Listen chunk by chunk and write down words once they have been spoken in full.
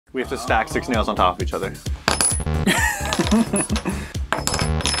We have to stack 6 nails on top of each other.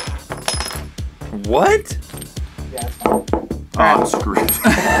 What? Yeah. Oh, I'm screwed.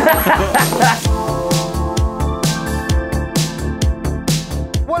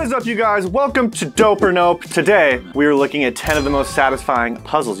 What is up, you guys? Welcome to Dope or Nope. Today, we are looking at 10 of the most satisfying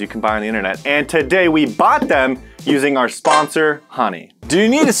puzzles you can buy on the internet. And today, we bought them using our sponsor, Honey. Do you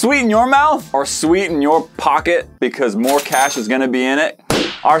need to sweeten your mouth or sweeten your pocket because more cash is gonna be in it?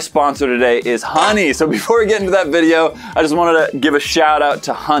 Our sponsor today is Honey. So before we get into that video, I just wanted to give a shout out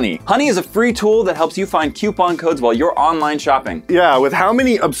to Honey. Honey is a free tool that helps you find coupon codes while you're online shopping. Yeah, with how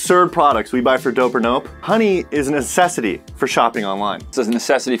many absurd products we buy for Dope or Nope, Honey is a necessity for shopping online. It's a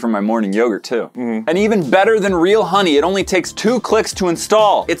necessity for my morning yogurt too. And even better than real honey, it only takes 2 clicks to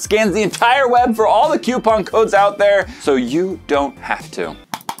install. It scans the entire web for all the coupon codes out there, so you don't have to.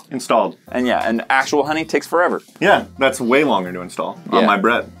 Installed. And yeah, and actual honey takes forever. Yeah, that's way longer to install on my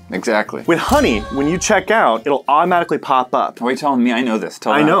bread. Exactly. With Honey, when you check out, it'll automatically pop up. Why are you telling me? I know this.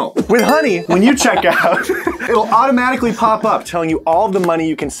 Tell I them. know. With Honey, when you check out, it'll automatically pop up telling you all the money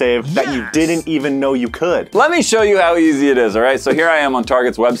you can save that you didn't even know you could. Let me show you how easy it is, all right? So here I am on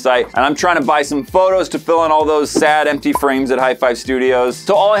Target's website, and I'm trying to buy some photos to fill in all those sad empty frames at High Five Studios.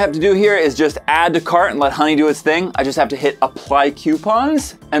 So all I have to do here is just add to cart and let Honey do its thing. I just have to hit apply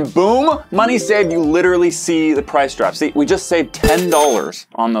coupons, and boom, money saved. You literally see the price drop. See, we just saved $10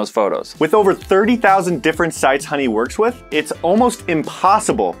 on those photos. With over 30,000 different sites Honey works with, it's almost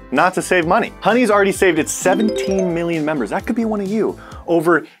impossible not to save money. Honey's already saved its 17 million members. That could be one of you.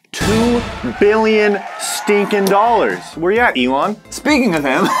 Over $2 billion stinking dollars. Where you at, Elon? Speaking of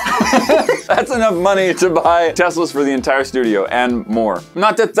him, that's enough money to buy Teslas for the entire studio and more.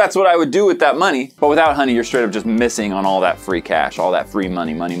 Not that that's what I would do with that money, but without Honey, you're straight up just missing on all that free cash, all that free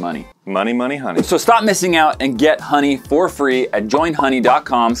money, money, money. Money, money, honey. So stop missing out and get Honey for free at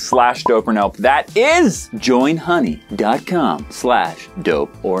joinhoney.com/dopeornope. That is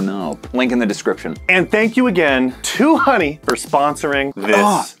joinhoney.com/dopeornope. Link in the description. And thank you again to Honey for sponsoring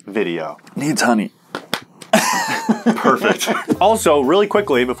this video. Needs honey. Perfect. Also, really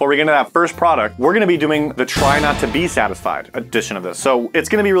quickly, before we get into that first product, we're gonna be doing the Try Not to Be Satisfied edition of this. So it's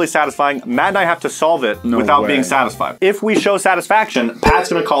gonna be really satisfying. Matt and I have to solve it without being satisfied. If we show satisfaction, Pat's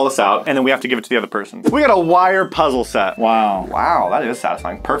gonna call us out, and then we have to give it to the other person. We got a wire puzzle set. Wow. Wow, that is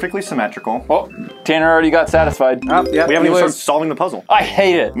satisfying. Perfectly symmetrical. Oh, Tanner already got satisfied. Yeah, we haven't even started solving the puzzle. I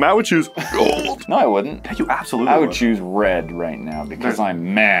hate it. Matt would choose gold. No, I wouldn't. Yeah, you absolutely I would choose red right now because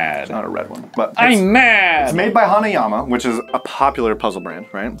I'm mad. It's not a red one, but I'm mad. It's made by Hanayama, which is a popular puzzle brand,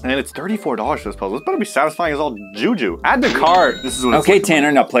 right? And it's $34 for this puzzle. It's better be satisfying as all juju. Add to cart. This is what it's okay, like.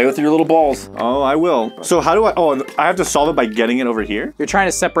 Tanner, now play with your little balls. Oh, I will. So how do I, I have to solve it by getting it over here? You're trying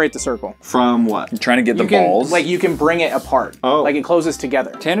to separate the circle. From what? You're trying to get the You can, balls. like, you can bring it apart. Oh. Like, it closes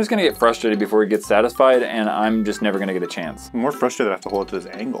together. Tanner's gonna get frustrated before he gets satisfied, and I'm just never gonna get a chance. I'm more frustrated I have to hold it to this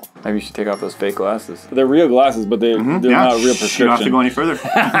angle. Maybe you should take off those fake glasses. They're real glasses, but they're not real prescription. You don't have to go any further.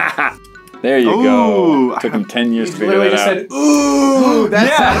 There you go. Took him 10 years to figure that out. Literally just said, ooh,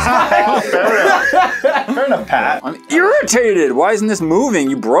 that's satisfying. Fair enough, Pat. I'm irritated. Why isn't this moving?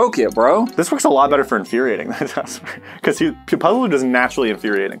 You broke it, bro. This works a lot better for infuriating than it does. Because puzzle is naturally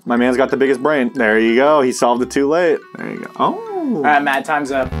infuriating. My man's got the biggest brain. There you go. He solved it too late. There you go. Oh. All right, Matt,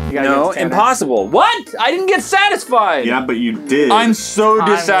 time's up. You gotta No, get to Tanner. impossible. What? I didn't get satisfied. Yeah, but you did. I'm so Time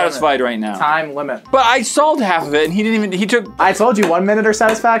dissatisfied right now. Time limit. But I solved half of it, and he didn't even. He took. I told you 1 minute or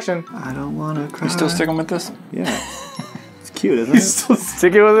satisfaction. I don't want to cry. You still sticking with this? Yeah. It's cute, isn't it? Still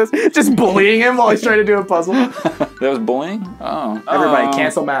sticking with this? Just bullying him while he's trying to do a puzzle. That was bullying? Oh. Everybody,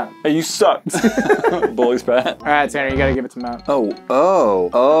 cancel Matt. Hey, you sucked. Bully's Pat. All right, Tanner, you gotta give it to Matt. Oh,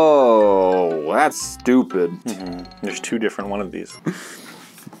 that's stupid. There's 2 different one of these.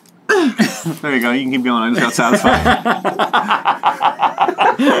 There you go. You can keep going. I just got satisfied.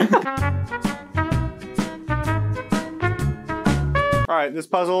 All right, this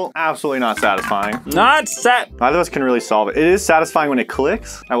puzzle, absolutely not satisfying. Not set. Neither of us can really solve it. It is satisfying when it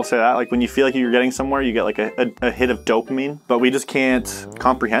clicks. I will say that. Like when you feel like you're getting somewhere, you get like a hit of dopamine, but we just can't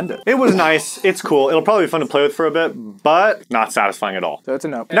comprehend it. It was nice. It's cool. It'll probably be fun to play with for a bit, but not satisfying at all. So it's a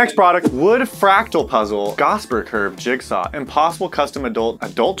nope. Next product, wood fractal puzzle, Gosper curve jigsaw, impossible custom adult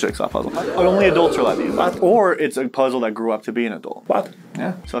jigsaw puzzle. Only adults are allowed to use that. Or it's a puzzle that grew up to be an adult. What?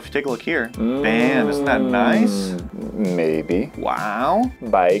 Yeah. So if you take a look here, bam, isn't that nice? Maybe. Wow.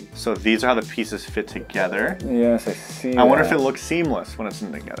 Bike. So these are how the pieces fit together. Yes, I see. I wonder if it looks seamless when it's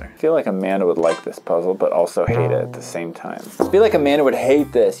in together. I feel like Amanda would like this puzzle, but also hate it at the same time. I feel like Amanda would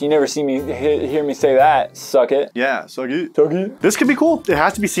hate this. You never see me hear me say that. Suck it. Yeah, so good. Suck it. This could be cool. It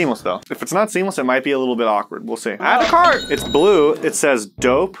has to be seamless though. If it's not seamless, it might be a little bit awkward. We'll see. Add a cart. It's blue. It says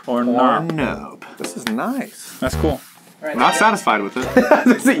dope Or nope. This is nice. That's cool. Right, Not satisfied with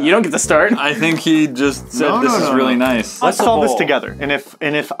it. You don't get to start. I think he just said this is really nice. Let's solve this together. And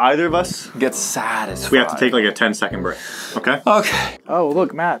if either of us Get satisfied. we have to take like a 10-second break. Okay? Okay. Oh,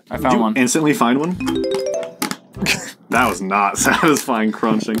 look, Matt. I found one. Instantly find one? That was not satisfying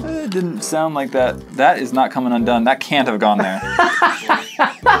crunching. It didn't sound like that. That is not coming undone. That can't have gone there.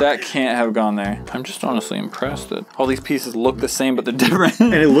 That can't have gone there. I'm just honestly impressed that all these pieces look the same, but they're different.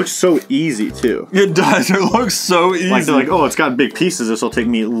 And it looks so easy too. It does. It looks so easy. Like they're like, oh, it's got big pieces. This will take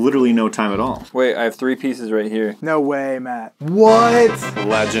me literally no time at all. Wait, I have 3 pieces right here. No way, Matt. What?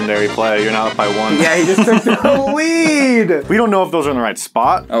 Legendary play. You're not up by 1. Yeah, he just took the lead. We don't know if those are in the right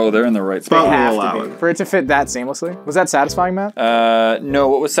spot. Oh, they're in the right But spot. we'll Have allow to be. it. For it to fit that seamlessly. Was that satisfying, Matt? No,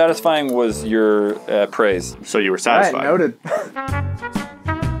 what was satisfying was your praise. So you were All satisfied. right, noted.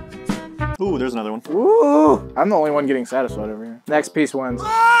 Ooh, there's another one. Ooh, I'm the only one getting satisfied over here. Next piece wins.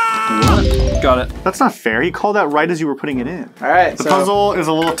 Got it. That's not fair. He called that right as you were putting it in. All right, The puzzle is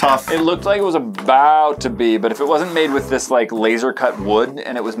a little tough. It looked like it was about to be, but if it wasn't made with this like laser cut wood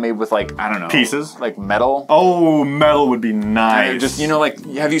and it was made with like, I don't know. Pieces? Like metal. Oh, metal would be nice. Just, you know, like,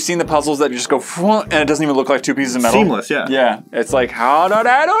 have you seen the puzzles that just go and it doesn't even look like 2 pieces of metal? Seamless, yeah. Yeah. It's like, how da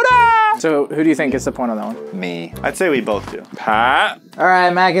da da da. So who do you think gets the point on that one? Me. I'd say we both do. Pat. All right,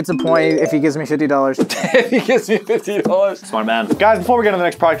 Matt gets a point if he gives me $50. If he gives me $50. Smart man. Guys, before we get to the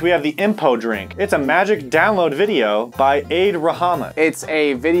next product, we have the Impo drink. It's a magic download video by Aid Rahama. It's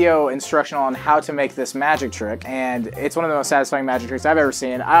a video instructional on how to make this magic trick, and it's one of the most satisfying magic tricks I've ever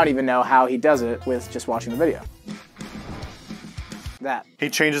seen. I don't even know how he does it with just watching the video. That. He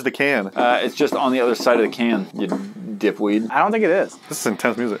changes the can. It's just on the other side of the can, you dipweed. I don't think it is. This is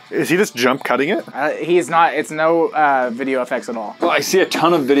intense music. Is he just jump cutting it? He's not. It's no video effects at all. Well, I see a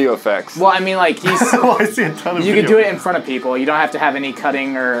ton of video effects. Well, I mean, like he's. Well, I see a ton of You video. can do it in front of people. You don't have to have any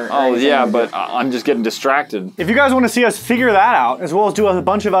cutting or. Oh, anything. yeah, but I'm just getting distracted. If you guys want to see us figure that out, as well as do a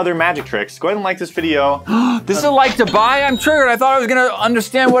bunch of other magic tricks, go ahead and like this video. This is a like to buy? I'm triggered. I thought I was going to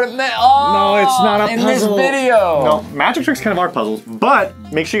understand what it meant. Oh, No, it's not a in puzzle. this video. No, magic tricks kind of are puzzles, but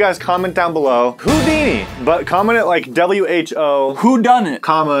make sure you guys comment down below Houdini, but comment it like WHO, Who done it?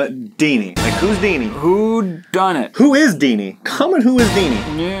 comma, Dini. Like who's Dini? Who done it? Who is Dini? Comment who is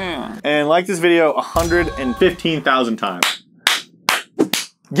Dini. Yeah. And like this video 115,000 times.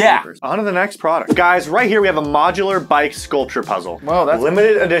 Yeah. On to the next product. Guys, right here we have a modular bike sculpture puzzle. Whoa, that's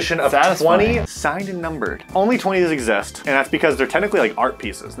limited edition of satisfying. 20 signed and numbered. Only 20 of these exist, and that's because they're technically like art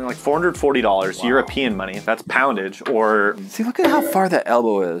pieces. They're like $440 European money. That's poundage, or See, look at how far that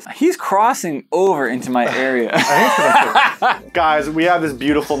elbow is. He's crossing over into my area. guys, we have this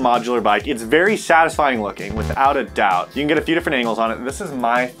beautiful modular bike. It's very satisfying looking, without a doubt. You can get a few different angles on it. This is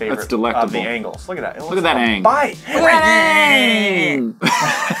my favorite That's delectable. of the angles. Look at that. It Look at that ang. Bike. Look at that ang.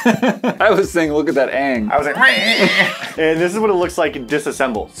 I was saying, look at that ang. I was like, and this is what it looks like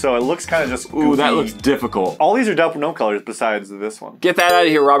disassembled. So it looks kind of just Ooh, that goofy. looks difficult. All these are dope no colors besides this one. Get that out of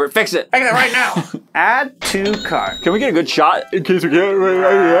here, Robert. Fix it. Fix it right now. Add to cart. Can we get a good shot in case we get it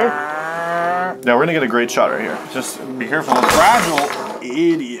right here? Now we're gonna get a great shot right here. Just be careful. Fragile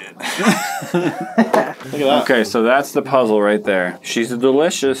idiot. Look at that. Okay, so that's the puzzle right there. She's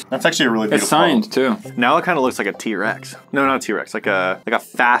delicious. That's actually a really beautiful. It's signed too. Now it kind of looks like a T-Rex. No, not a T-Rex. Like a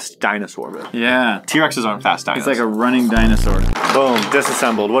fast dinosaur. But Yeah. T-Rexes aren't fast It's dinosaurs. like a running dinosaur. Boom,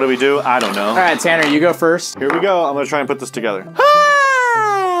 disassembled. What do we do? I don't know. All right, Tanner, you go first. Here we go. I'm gonna try and put this together.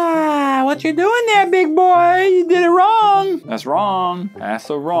 What you doing there, big boy? You did it wrong. That's wrong. That's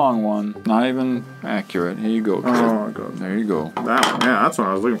the wrong one. Not even accurate. Here you go, kid. Oh, my God. There you go. That one. Yeah, that's what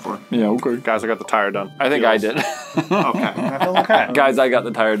I was looking for. Yeah, okay. Guys, I got the tire done. I think I did. Okay. Guys, I got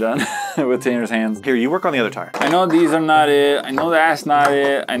the tire done with Tanner's hands. Here, you work on the other tire. I know these are not it. I know that's not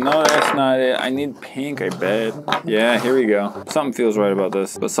it. I know that's not it. I need pink, I bet. Yeah, here we go. Something feels right about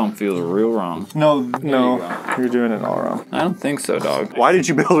this, but something feels real wrong. No, no. You're doing it all wrong. I don't think so, dog. Why did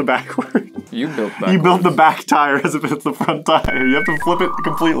you build it backward? You built that. You built the back tire as if it's the front tire. You have to flip it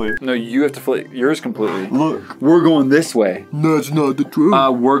completely. No, you have to flip yours completely. Look. We're going this way. That's not the truth.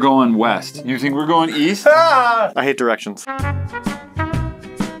 We're going west. You think we're going east? I hate directions.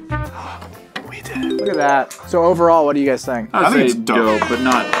 We did it. Look at that. So overall, what do you guys think? I'd I think say it's dope. but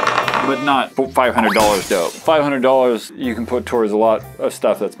not but not $500 dope. $500 you can put towards a lot of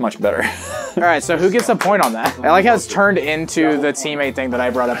stuff that's much better. All right, so who gets a point on that? I like how it's turned into the teammate thing that I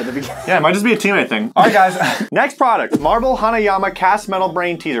brought up at the beginning. Yeah, it might just be a teammate thing. All right, guys. Next product, Marble Hanayama Cast Metal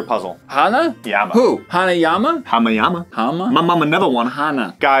Brain Teaser Puzzle. Hana? Yama. Who? Hanayama? Hamayama. Hama? My mama never won.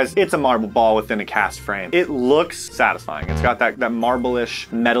 Hana. Guys, it's a marble ball within a cast frame. It looks satisfying. It's got that marble-ish,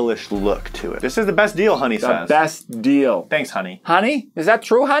 metalish look to it. This is the best deal, honey says. The best deal. Thanks, honey. Honey? Is that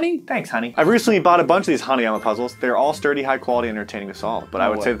true, honey? Thanks, honey. I've recently bought a bunch of these Hanayama puzzles. They're all sturdy, high quality, entertaining to solve. But I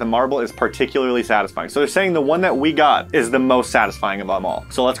would say that the marble is particularly satisfying. So they're saying the one that we got is the most satisfying of them all.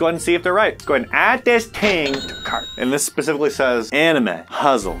 So let's go ahead and see if they're right. Let's go ahead and add this thing to cart. And this specifically says anime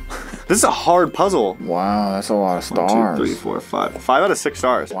puzzle. This is a hard puzzle. Wow, that's a lot of stars. 1, 2, 3, 4, 5. 5 out of 6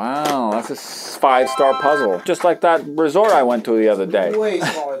 stars. Wow, that's a 5-star puzzle. Just like that resort I went to the other day. Way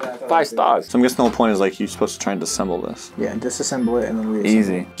smaller than that. 5 stars. So I'm guessing the whole point is like you're supposed to try and disassemble this. Yeah, disassemble it and then reassemble.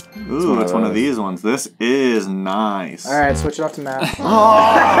 Easy. Ooh, it's one of these ones. This is nice. All right, switch it off to Matt.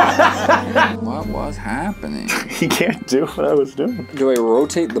 What was happening? He can't do what I was doing. Do I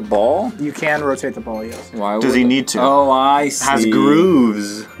rotate the ball? You can rotate the ball, yes. Why Does he need to? Oh, I see. Has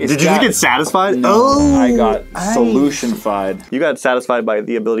grooves. Did you just get satisfied? No, I got solution-fied. You got satisfied by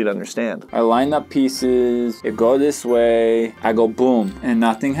the ability to understand. I line up pieces, it go this way, I go boom, and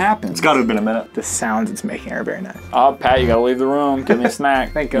nothing happens. It's got to have been a minute. The sounds it's making are very nice. Oh, Pat, you gotta leave the room. Give me a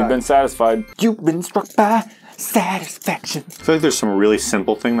snack. Thank God. You've been satisfied. You've been struck by satisfaction. I feel like there's some really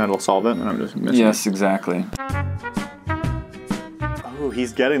simple thing that'll solve it, and I'm just missing. Yes, exactly. Oh,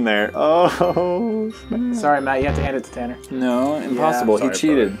 he's getting there. Oh, snap. Sorry, Matt, you have to hand it to Tanner. No, impossible. sorry, he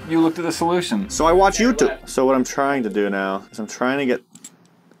cheated. You looked at the solution. So I watch YouTube. So what I'm trying to do now is I'm trying to get...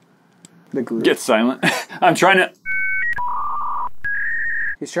 The groove. Get silent. I'm trying to...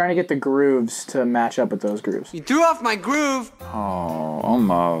 He's trying to get the grooves to match up with those grooves. You threw off my groove. Oh,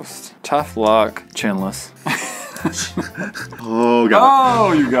 almost. Tough luck. Chinless. Oh, God.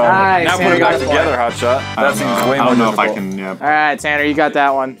 Oh, you got Nice, it. Now Tanner put it got back the together, Hotshot. That seems way I more don't know if I difficult. can, yeah. All right, Tanner, you got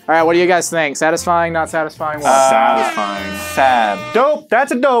that one. All right, what do you guys think? Satisfying, not satisfying? What? Satisfying. Sad. Dope.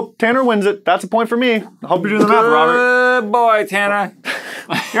 That's a dope. Tanner wins it. That's a point for me. I hope you're doing the math, Robert. Good boy, Tanner.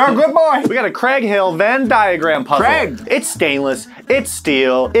 You're a good boy. We got a Craig Hill Venn diagram puzzle. Craig. It's stainless. It's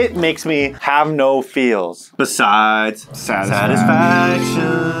steel. It makes me have no feels. Besides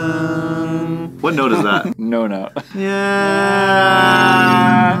satisfaction. What note is that? No note. Yeah.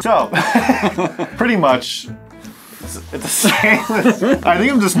 So, pretty much, it's a stainless. I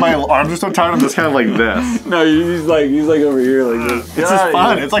think I'm just, my arms are so tired, I'm just kind of like this. No, he's like over here like this. It's just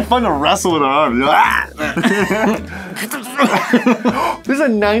fun. It's like fun to wrestle with arms. This is a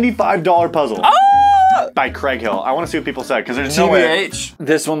 $95 puzzle. By Craig Hill. I want to see what people said, because there's no way. TBH,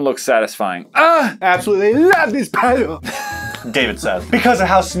 this one looks satisfying. Absolutely love this puzzle. David says, because of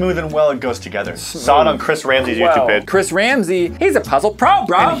how smooth and well it goes together. Saw it on Chris Ramsay's YouTube page. Chris Ramsay, he's a puzzle pro,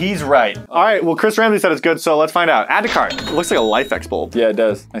 bro. And he's right. All right, well, Chris Ramsay said it's good, so let's find out. Add to cart. It looks like a LifeX bulb. Yeah, it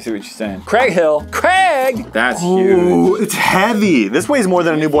does. I see what you're saying. Craig Hill. Craig! That's Ooh, huge. it's heavy. This weighs more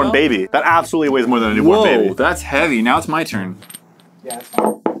than a newborn baby. That absolutely weighs more than a newborn Whoa, baby. that's heavy. Now it's my turn. Yeah, it's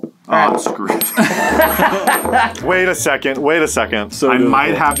fine. Oh, I'm screwed. Wait a second. So I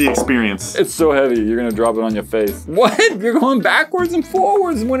might have the experience. It's so heavy, you're gonna drop it on your face. What? You're going backwards and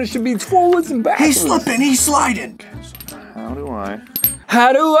forwards when it should be forwards and backwards. He's slipping, he's sliding. How do I?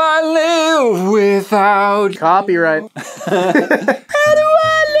 How do I live without? Copyright. How do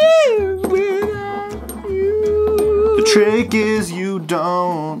I live without you? The trick is you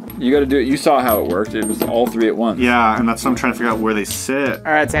don't. You gotta do it. You saw how it worked. It was all three at once. Yeah, and that's what I'm trying to figure out where they sit.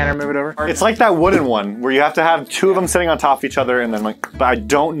 All right, Tanner, move it over. It's like that wooden one where you have to have two of them sitting on top of each other and then like, but I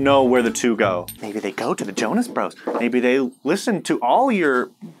don't know where the two go. Maybe they go to the Jonas Bros. Maybe they listen to all your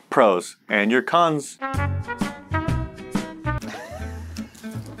pros and your cons.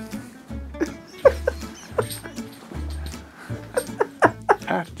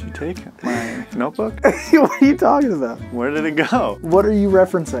 Did you take my notebook? What are you talking about? Where did it go? What are you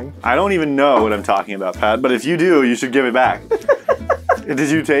referencing? I don't even know what I'm talking about, Pat, but if you do, you should give it back. Did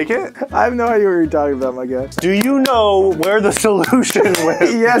you take it? I have no idea what you're talking about, my guy. Do you know where the solution went?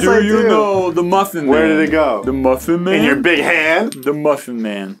 Yes, I do. Do you know the Muffin Man? Where did it go? The Muffin Man? In your big hand? The Muffin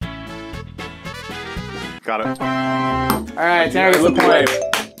Man. Got it. All right, Tanner gets the point.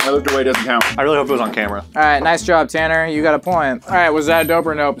 I looked away, doesn't count. I really hope it was on camera. All right, nice job, Tanner. You got a point. All right, was that dope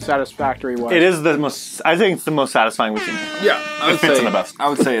or nope? Satisfactory what? It is the most, I think it's the most satisfying we've seen. Yeah, It fits in the best. I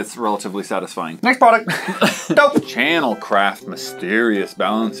would say it's relatively satisfying. Next product. Dope. Channel Craft Mysterious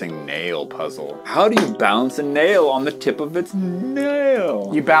Balancing Nail Puzzle. How do you balance a nail on the tip of its nail?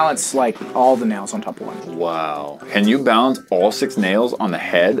 You balance like all the nails on top of one. Wow. Can you balance all 6 nails on the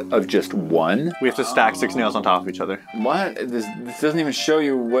head of just one? We have to stack 6 nails on top of each other. What? This doesn't even show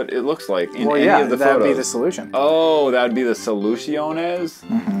you what it looks like in any of the that would be photos. the solution. Oh, that would be the soluciones?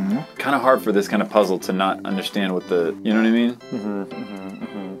 Mm-hmm. Kind of hard for this kind of puzzle to not understand what the, you know what I mean?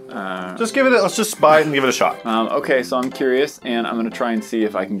 Just give it let's just buy it and give it a shot. Okay, so I'm curious, and I'm gonna try and see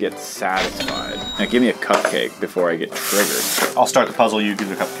if I can get satisfied. Now, give me a cupcake before I get triggered. I'll start the puzzle, you do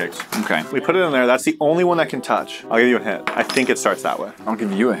the cupcakes. Okay. We put it in there, that's the only one that can touch. I'll give you a hint. I think it starts that way. I'll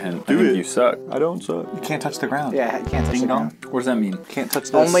give you a hint. I Do think it. you suck. I don't suck. You can't touch the ground. Yeah, you can't touch Ding the dong. ground. What does that mean? Can't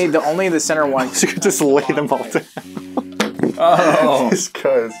touch this. Only the center one. So you can just lay them all down. Oh. This guy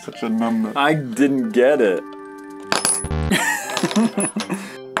is such a number. I didn't get it.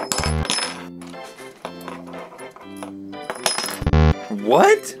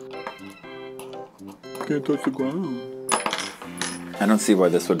 What? Can't touch the ground. I don't see why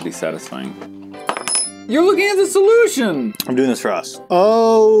this would be satisfying. You're looking at the solution! I'm doing this for us.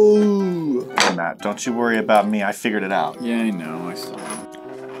 Oh! Matt, don't you worry about me. I figured it out. Yeah, I know. I saw it.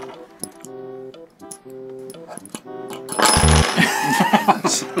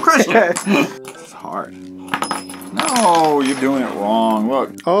 Christian. This is hard. No, you're doing it wrong.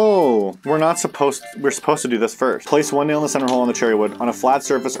 Look. Oh, we're supposed to do this first. Place 1 nail in the center hole on the cherry wood. On a flat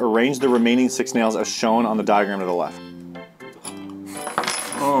surface, arrange the remaining 6 nails as shown on the diagram to the left.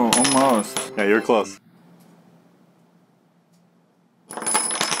 Oh, almost. Yeah, you're close.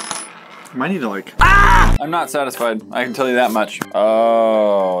 You might need to like... I'm not satisfied. I can tell you that much.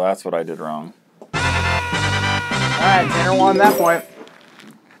 Oh, that's what I did wrong. All right, Tanner won that point.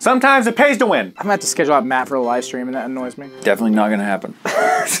 Sometimes it pays to win. I'm gonna have to schedule out Matt for a live stream, and that annoys me. Definitely not gonna happen.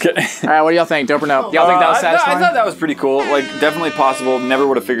 Just kidding. All right, what do y'all think? Dope or no? Y'all think that was satisfying? I thought that was pretty cool. Like, definitely possible. Never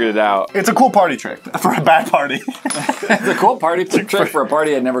would have figured it out. It's a cool party trick for a bad party. It's a cool party trick for a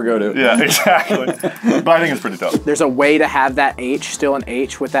party I'd never go to. Yeah, exactly. But I think it's pretty dope. There's a way to have that H still an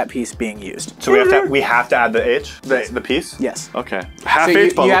H with that piece being used. So we have to add the H, the piece? Yes. Okay. Half So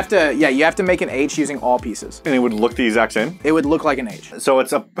H puzzle. you have to make an H using all pieces. And it would look the exact same? It would look like an H. So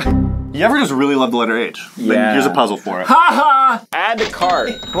it's a... You ever just really love the letter H? Then Yeah. here's a puzzle for it. Haha! Add to cart.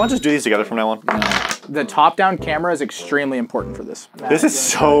 Why don't just do these together from now on? The top-down camera is extremely important for this. This is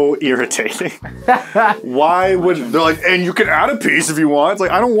so irritating. Why would... They're like, and you can add a piece if you want. It's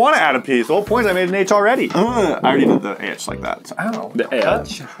like, I don't want to add a piece. The whole point is I made an H already. I already did the H like that. So I don't know. The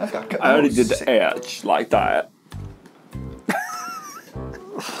edge. I already did the edge like that.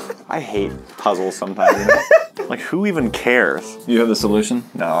 I hate puzzles sometimes. You know? Like, who even cares? You have the solution?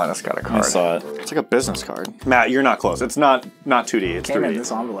 No, I just got a card. I saw it. It's like a business card. Matt, you're not close. It's not 2D. It's Came 3D. in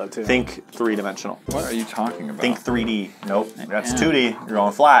this envelope too. Think 3-dimensional. What are you talking about? Think 3D. Nope, that's 2D. You're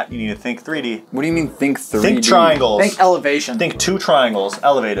going flat. You need to think 3D. What do you mean think 3D? Think triangles. Think elevation. Think 2 triangles,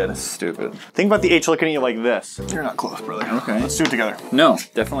 elevated. Stupid. Think about the H looking at you like this. You're not close, brother. Okay. Let's do it together. No,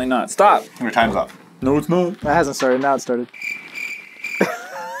 definitely not. Stop. Your time's up. No, it's not. That hasn't started. Now it started.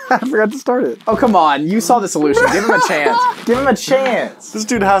 I forgot to start it. Oh, come on. You saw the solution. Give him a chance. Give him a chance. This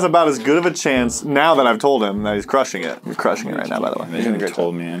dude has about as good of a chance now that I've told him that he's crushing it. You're crushing it right now, by the way. They haven't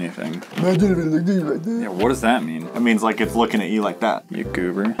told me anything. Yeah, what does that mean? It means like it's looking at you like that. You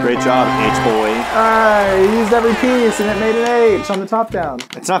goober. Great job, H-boy. He used every piece and it made an H on the top down.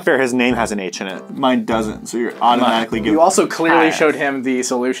 It's not fair. His name has an H in it. Mine doesn't, so you're automatically giving... You also clearly showed him the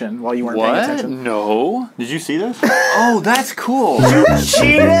solution while you weren't paying attention. No. Did you see this? Oh, that's cool.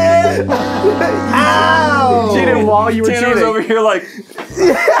 Cheated! Ow! Cheated while you were Tanner's cheating. over here like...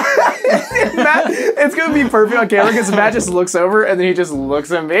 Matt, it's gonna be perfect on camera because Matt just looks over and then he just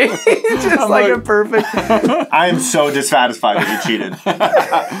looks at me. It's just like a perfect... I am so dissatisfied that you cheated.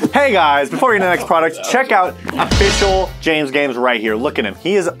 Hey guys, before we get to the next product, check out official James Games right here. Look at him.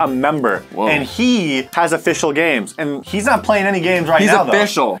 He is a member. Whoa. And he has official games. And he's not playing any games right now, though. He's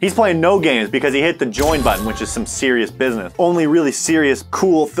official. He's playing no games because he hit the join button, which is some serious business. Only really serious,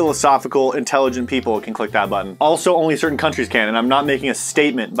 cool, philosophical, intelligent people can click that button. Also, only certain countries can, and I'm not making a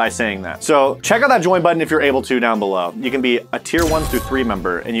statement by saying that. So check out that join button if you're able to down below. You can be a tier 1 through 3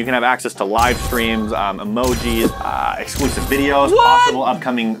 member, and you can have access to live streams, emojis, exclusive videos, possible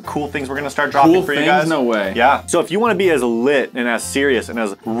upcoming cool things we're gonna start dropping for you guys. No way. Yeah. So if you want to be as lit and as serious and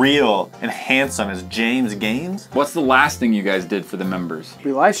as real and handsome as James Games, what's the last thing you guys did for the members?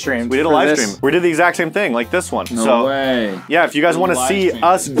 We live streamed. We did a live stream. We did the exact same thing, like this one. No way. Yeah, if you guys want to see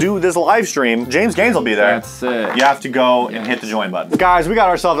us do this live stream, James Gaines will be there. That's it. You have to go and hit the join button. Guys, we got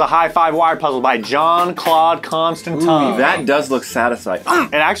ourselves a high five wire puzzle by Jean-Claude Constantin. Ooh, that does look satisfying.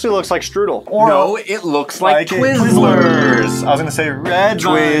 It actually looks like strudel. Or no, it looks like Twizzlers. Twizzlers. I was gonna say red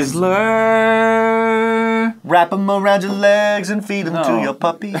Twizzler. Wrap them around your legs and feed them to your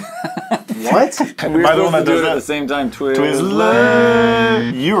puppy. What? We were supposed to do it at the same time.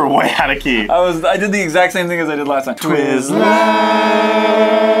 Twizzler. You were way out of key. I did the exact same thing as I did last time. Twizzler.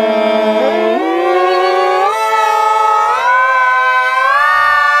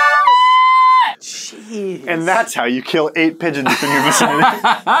 And that's how you kill 8 pigeons in your vicinity.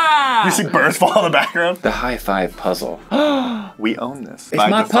 You see birds fall in the background? The high five puzzle. We own this. It's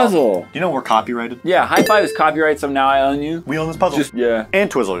my puzzle. Do you know we're copyrighted? Yeah, high five is copyright, so now I own you. We own this puzzle. Yeah. And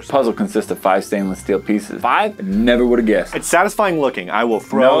Twizzlers. Puzzle consists of 5 stainless steel pieces. 5? I never would have guessed. It's satisfying looking. I will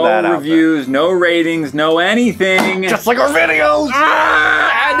throw that out. No reviews, no ratings, no anything. Just like our videos.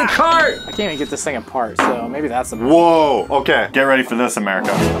 Add to cart. I can't even get this thing apart, so maybe that's the Whoa. Okay. Get ready for this,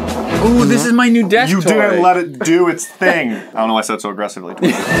 America. Ooh, this is my new desk You toy. didn't let it do its thing. I don't know why I said it so aggressively.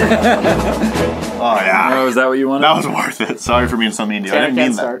 Oh, yeah. Oh, is that what you wanted? That was worth it. Sorry for being so mean to you. I didn't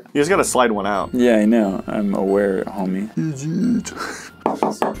mean that. You just gotta slide one out. Yeah, I know. I'm aware, homie.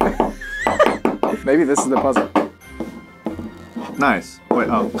 Maybe this is the puzzle. Nice. Wait,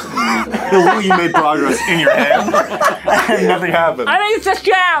 oh. You made progress in your hand, and nothing happened. I think it's just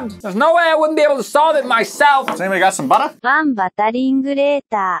jammed. There's no way I wouldn't be able to solve it myself. Has anybody got some butter? ワンバタリングレー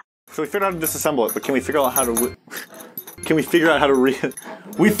タ So we figured out how to disassemble it, but can we figure out how to... Can we figure out how to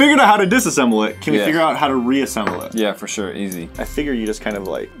We figured out how to disassemble it. Can we figure out how to reassemble it? Yeah, for sure. Easy. I figure you just kind of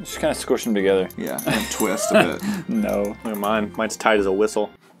like... Just kind of squish them together. Yeah, and twist a bit. No. Look at mine. Mine's tight as a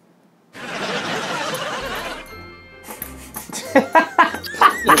whistle.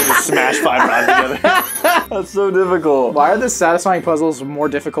 You're gonna just smash 5 rods together. That's so difficult. Why are the satisfying puzzles more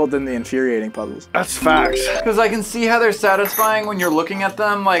difficult than the infuriating puzzles? That's facts. Because I can see how they're satisfying when you're looking at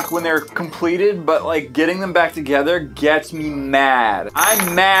them, like when they're completed, but like getting them back together gets me mad.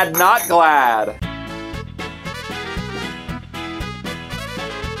 I'm mad, not glad.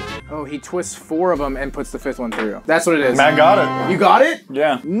 Oh, he twists 4 of them and puts the 5th one through. That's what it is. Matt got it. You got it?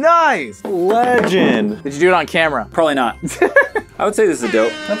 Yeah. Nice! Legend. Did you do it on camera? Probably not. I would say this is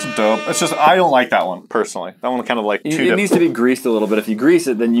dope. That's dope. It's just, I don't like that one, personally. That one kind of like too It needs to be greased a little bit. If you grease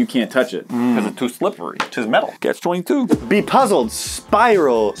it, then you can't touch it. Because it's too slippery. Tis metal. Catch 22. Be puzzled.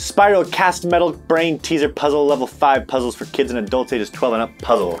 Spiral. Spiral cast metal brain teaser puzzle. Level 5 puzzles for kids and adults ages 12 and up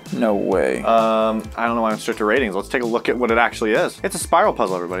puzzle. No way. I don't know why I'm strict to ratings. Let's take a look at what it actually is. It's a spiral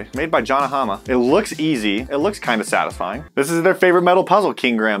puzzle, everybody. Made by John Ahama. It looks easy. It looks kind of satisfying. This is their favorite metal puzzle,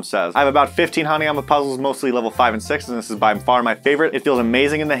 King Graham says. I have about 15 Hanayama puzzles, mostly level 5 and 6, and this is by far my favorite. It feels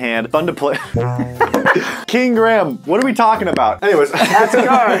amazing in the hand. Fun to play. King Graham, what are we talking about? Anyways, that's a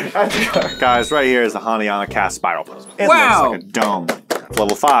card. That's a card. Guys, right here is the Hanayama cast spiral puzzle. It looks like a dome.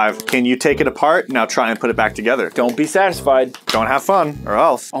 Level 5. Can you take it apart? Now try and put it back together. Don't be satisfied. Don't have fun, or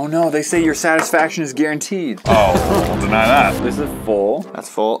else. Oh no, they say your satisfaction is guaranteed. Oh, we'll deny that. This is full. That's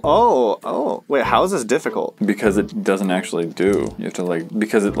full. Oh. Wait, how is this difficult? Because it doesn't actually do. You have to like,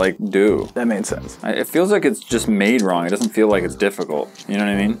 because it like do. That made sense. It feels like it's just made wrong. It doesn't feel like it's difficult. You know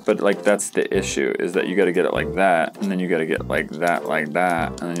what I mean? But like that's the issue, is that you gotta get it like that, and then you gotta get like that,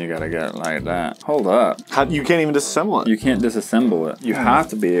 and then you gotta get it like that. Hold up. You can't even disassemble it. You can't disassemble it. You have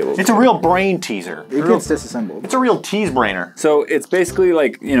to be able to. It's a real brain teaser. It gets disassembled. It's a real tease brainer. So it's basically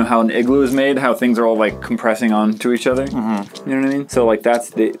like, you know how an igloo is made, how things are all like compressing onto each other. Mm-hmm. You know what I mean? So like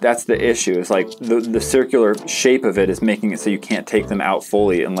that's the issue. It's like the circular shape of it is making it so you can't take them out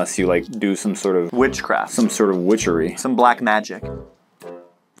fully unless you like do some sort of witchcraft, some sort of witchery, some black magic.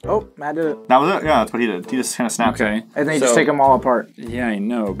 Oh, Matt did it. That was it? Yeah, that's what he did. He just kind of snapped it. And then you just take them all apart. Yeah, I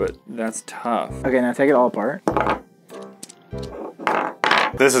know, but that's tough. Okay, now take it all apart.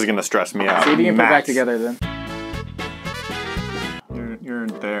 This is gonna stress me out. See if you can put it back together then. You're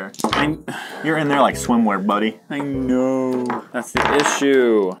in there. You're in there like swimwear, buddy. I know. That's the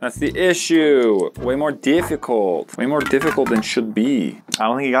issue. That's the issue. Way more difficult. Way more difficult than should be. I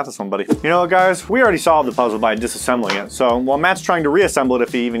don't think you got this one, buddy. You know what, guys? We already solved the puzzle by disassembling it. So while Matt's trying to reassemble it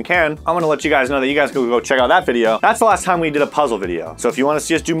if he even can, I'm gonna let you guys know that you guys can go check out that video. That's the last time we did a puzzle video. So if you wanna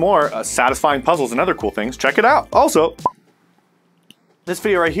see us do more satisfying puzzles and other cool things, check it out. Also, This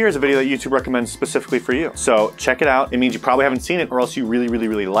video right here is a video that YouTube recommends specifically for you. So check it out. It means you probably haven't seen it or else you really, really,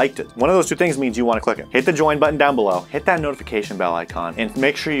 really liked it. One of those two things means you want to click it. Hit the join button down below, hit that notification bell icon, and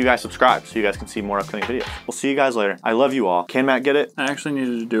make sure you guys subscribe so you guys can see more upcoming videos. We'll see you guys later. I love you all. Can Matt get it? I actually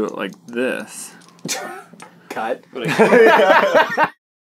needed to do it like this. Cut.